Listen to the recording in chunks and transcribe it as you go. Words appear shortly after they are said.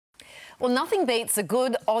Well, nothing beats a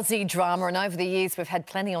good Aussie drama, and over the years we've had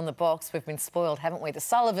plenty on the box. We've been spoiled, haven't we? The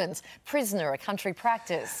Sullivans, Prisoner, A Country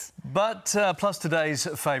Practice. But plus today's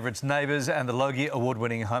favourites, Neighbours and the Logie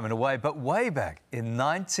award-winning Home and Away. But way back in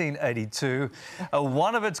 1982, a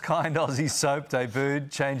one-of-its-kind Aussie soap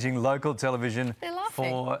debuted, changing local television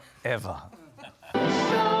forever.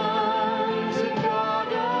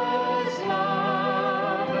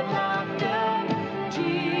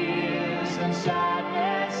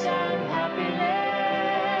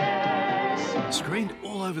 Screened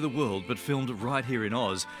all over the world but filmed right here in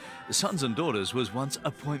Oz, Sons and Daughters was once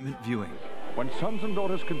appointment viewing. When Sons and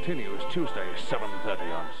Daughters continues Tuesday,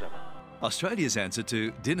 7:30 on 7. Australia's answer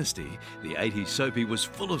to Dynasty, the 80s soapie, was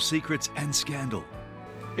full of secrets and scandal.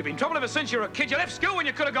 You've been in trouble ever since you were a kid. You left school when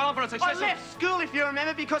you could have gone for a success. I left school, if you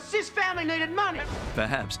remember, because this family needed money.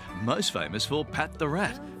 Perhaps most famous for Pat the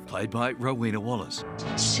Rat, played by Rowena Wallace.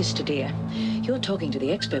 Sister dear, you're talking to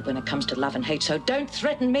the expert when it comes to love and hate, so don't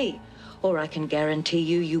threaten me. Or I can guarantee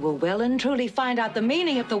you will well and truly find out the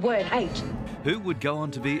meaning of the word hate. Who would go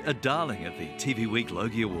on to be a darling at the TV Week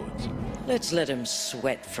Logie Awards. Let's let him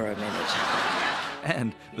sweat for a minute.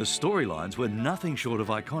 And the storylines were nothing short of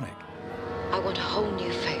iconic. I want a whole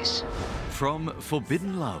new face. From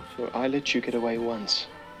Forbidden Love. I let you get away once.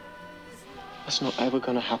 That's not ever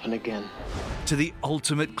going to happen again. To the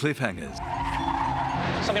ultimate cliffhangers.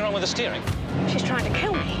 Something wrong with the steering? She's trying to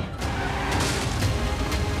kill me.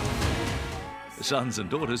 Sons and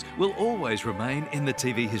Daughters will always remain in the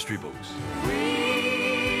TV history books.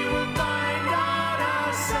 We will find out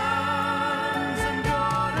our sons and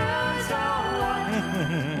daughters are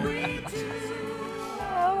one. We do.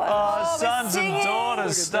 Sons and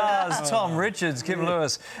Daughters stars Tom Richards, Kim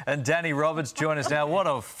Lewis and Danny Roberts join us now. What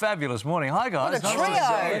a fabulous morning. Hi, guys. What a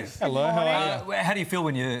trio. Hello, how are you? How do you feel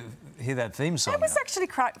when you hear that theme song? It was actually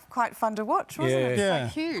quite fun to watch, wasn't it? Yeah.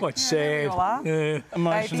 So cute. Quite sad. Yeah.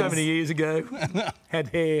 Emotional. So many years ago. Had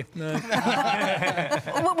hair. No.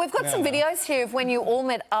 Well, we've got some videos here of when you all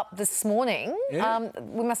met up this morning. Yeah.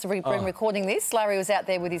 We must have been recording this. Larry was out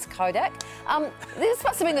there with his Kodak. This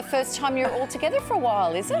must have been the first time you were all together for a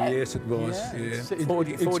while, is it? Yes, it was. Yeah.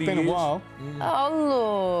 40 It's been years. a while.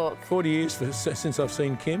 Oh, look. 40 years since I've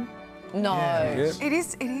seen Kim. No. Yeah. It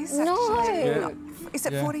is. No. Actually. Yeah. Is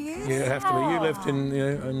it 40 years? Yeah, it have to be. You left in,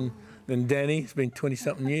 and then Danny. It's been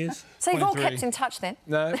 20-something years. So you've all 23. kept in touch then?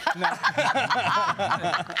 No.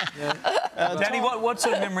 Danny, what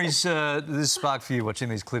sort of memories does this spark for you watching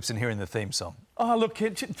these clips and hearing the theme song? Oh, look,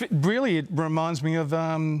 it reminds me of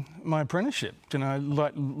my apprenticeship, you know,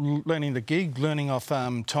 like learning the gig, learning off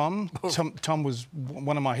Tom. Tom was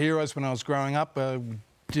one of my heroes when I was growing up.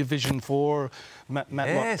 Division 4,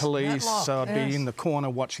 Matlock Police, Matlock, so I'd be in the corner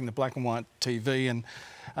watching the black and white TV. And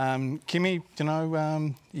Kimmy, you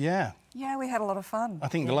know, yeah. Yeah, we had a lot of fun. I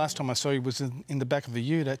think the last time I saw you was in the back of the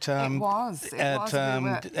ute at... It was. We were at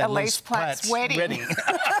Elise Platt's wedding.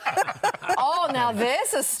 Oh, now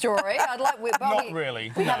there's a story. I'd like. Not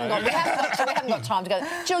really. We haven't got time to go.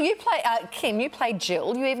 Jill, you play. Kim, you played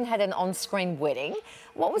Jill. You even had an on-screen wedding.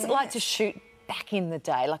 What was it like to shoot back in the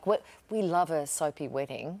day? Like, we love a soapy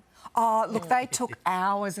wedding. Oh, look, they took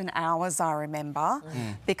hours and hours, I remember,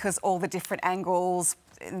 because all the different angles,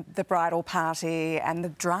 the bridal party and the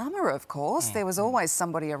drama, of course. There was always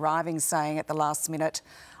somebody arriving saying at the last minute,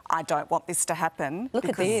 I don't want this to happen. Look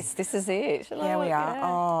at this. This is it. Here we are.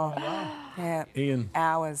 Oh, yeah. Ian.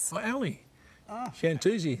 Hours. Oh, Ali.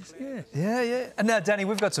 Shantuzzi. Yeah. Yeah. And now, Danny,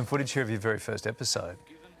 we've got some footage here of your very first episode.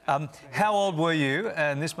 How old were you?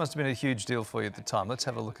 And this must have been a huge deal for you at the time. Let's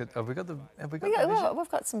have a look at. Have we got the vision? We've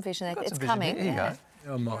got some vision. Got It's some coming. Vision. Here you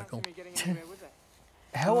go. Oh, Michael.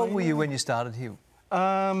 How old were you when you started here?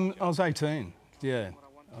 I was 18, yeah.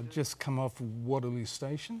 I'd just come off Waterloo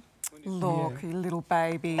Station. Look, you little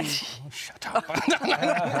baby. Oh, shut up.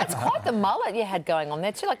 That's quite the mullet you had going on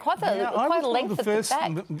there too, like quite the length of the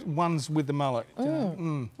back. Ones with the mullet.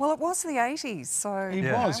 Well, it was the 80s, so... It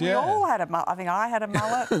was, yeah. We all had a mullet. I think I had a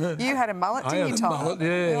mullet. You had a mullet, didn't you, Tom? Mullet,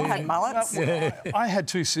 yeah. We all had mullets. I had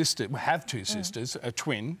two sisters, have two sisters, a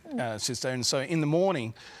twin sister, and so in the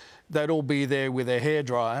morning they'd all be there with their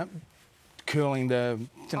hairdryer, curling the,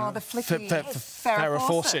 you know, the flicky Farrah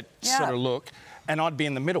Fawcett sort of look, and I'd be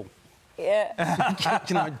in the middle. Yeah.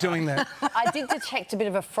 You know, doing that. I did detect a bit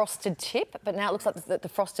of a frosted tip, but now it looks like the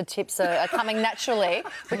frosted tips are coming naturally,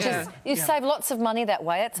 which is... You save lots of money that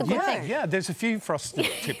way. It's a good thing. Yeah, there's a few frosted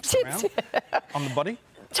tips around on the body.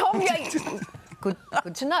 Tom, good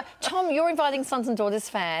to know. Tom, you're inviting Sons and Daughters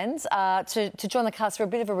fans to join the cast for a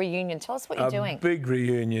bit of a reunion. Tell us what you're doing. A big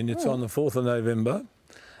reunion. It's on the 4th of November,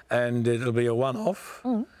 and it'll be a one-off.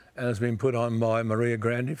 and it's been put on by Maria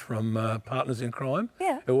Grandi from Partners in Crime,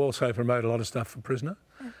 who also promote a lot of stuff for Prisoner.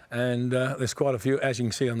 And there's quite a few, as you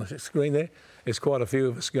can see on the screen there, there's quite a few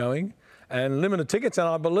of us going. And limited tickets, and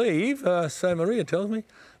I believe, so Maria tells me,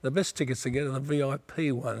 the best tickets to get are the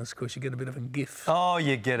VIP ones, because you get a bit of a gift. Oh,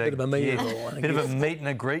 you get a bit of a meet, bit of a meet and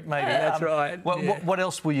a greet, maybe. That's right. What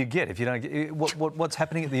else will you get if you don't get? What's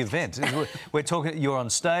happening at the event? We're talking. You're on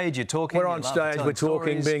stage. You're talking. We're on stage. We're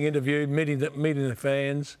talking, being interviewed, meeting the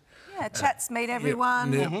fans. Yeah, chats, meet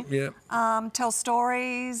everyone. Tell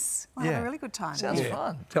stories. We'll have a really good time. Sounds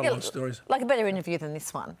fun. Tell a lot of stories. Like a better interview than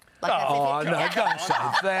this one. Like no, don't say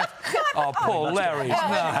that. Oh, poor Larry.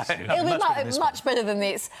 No. It'll be much better than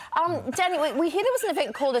this. Danny, we hear there was an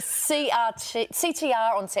event called a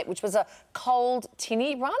CTR on set, which was a cold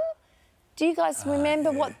tinny run. Do you guys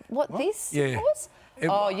remember what this was?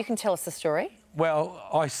 You can tell us the story. Well,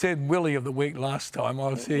 I said Willie of the Week last time I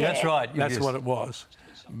was here. That's right. That's what it was.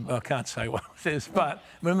 I can't say what it is, but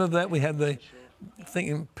remember that we had the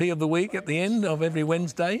P of the Week at the end of every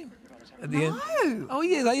Wednesday? At the end. Oh,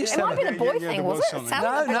 yeah, they used to have it. It might have been a boy thing, was it?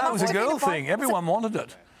 No, it was a girl thing. Everyone wanted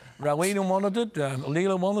it. Rowena wanted it,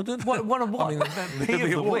 Leela wanted it. What? I mean, P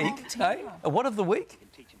of the Week? What of the week?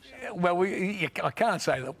 Well, I can't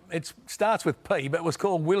say that. It starts with P, but it was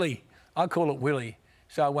called Willie. I call it Willie,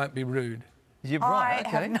 so I won't be rude. You're right, I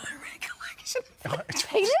have no recollection.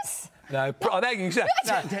 Penis? No, it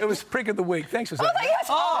was Prick of the Week. Thanks for saying that.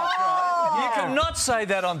 You cannot say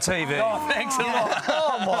that on TV. Oh, thanks a lot.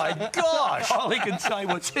 Oh, my gosh. All he can say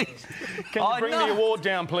was he. Can you bring the award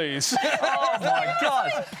down, please? Oh, my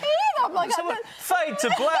God. I'm like, fade to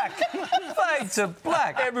black. Fade to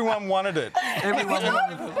black. Everyone wanted it. Everyone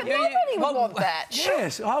wanted it. But nobody would want that.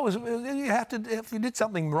 Yes, you have to, if you did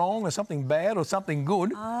something wrong or something bad or something good,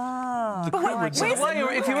 the crew would say.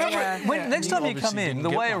 Next time you come in, the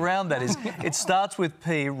way around that is it starts with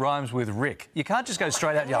P, rhymes with Rick. You can't just go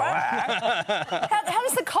straight out and go, How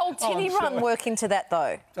does the cold tinny run work into that,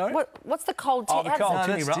 though? Sorry? What's the cold tinny run? The cold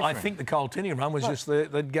tinny run. I think the cold tinny run was just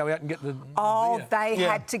they'd go out and get the beer. They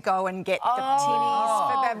had to go and get the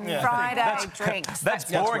tinnies for the Friday drinks. That's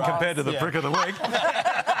boring compared to the Prick of the Week.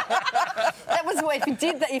 That was if you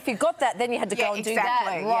did that. If you got that, then you had to go and do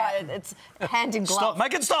that. Right? It's hand in glove. Stop!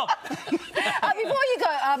 Make it stop! Before you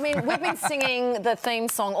go, I mean, we've been singing the theme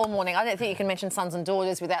song all morning. I don't think you can mention Sons and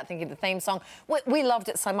Daughters without thinking of the theme song. We loved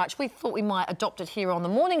it so much. We thought we might adopt it here on the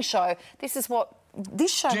morning show. This is what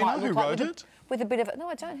this show might look like. Do you know who wrote it? With a bit of it. No,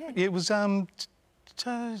 I don't know. It was Tony.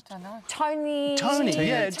 Yeah,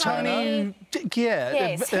 Tony. Yeah.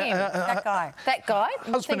 Yes, him. That guy. That guy.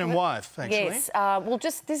 Husband and wife, actually. Yes. Well,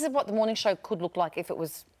 this is what the morning show could look like if it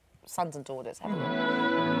was Sons and Daughters. Have a look.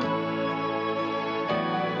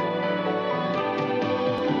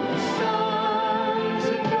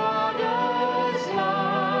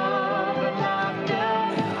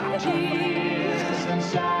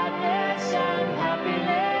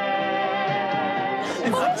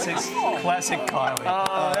 Classic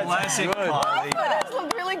Kylie. Classic Kylie. That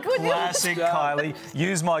looked really good. Classic Kylie.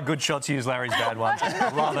 Use my good shots, use Larry's bad ones.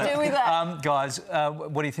 Love it. Do with that. Guys,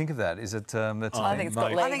 what do you think of that? Is it? I think it's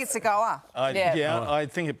got legs. I think it's a goer. I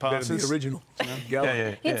think it passes. The original.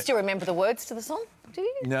 You'd still remember the words to the song, do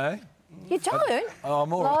you? No. You don't? Oh,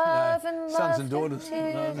 more. Love and love. Sons and Daughters.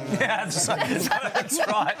 Yeah, that's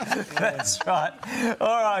right. That's right.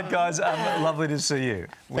 All right, guys. Lovely to see you.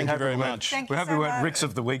 Thank you very much. We hope we weren't Ricks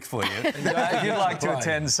of the Week for you. If you'd like to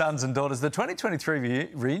attend Sons and Daughters, the 2023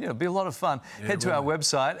 reunion will be a lot of fun. Head to our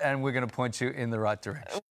website and we're going to point you in the right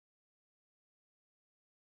direction.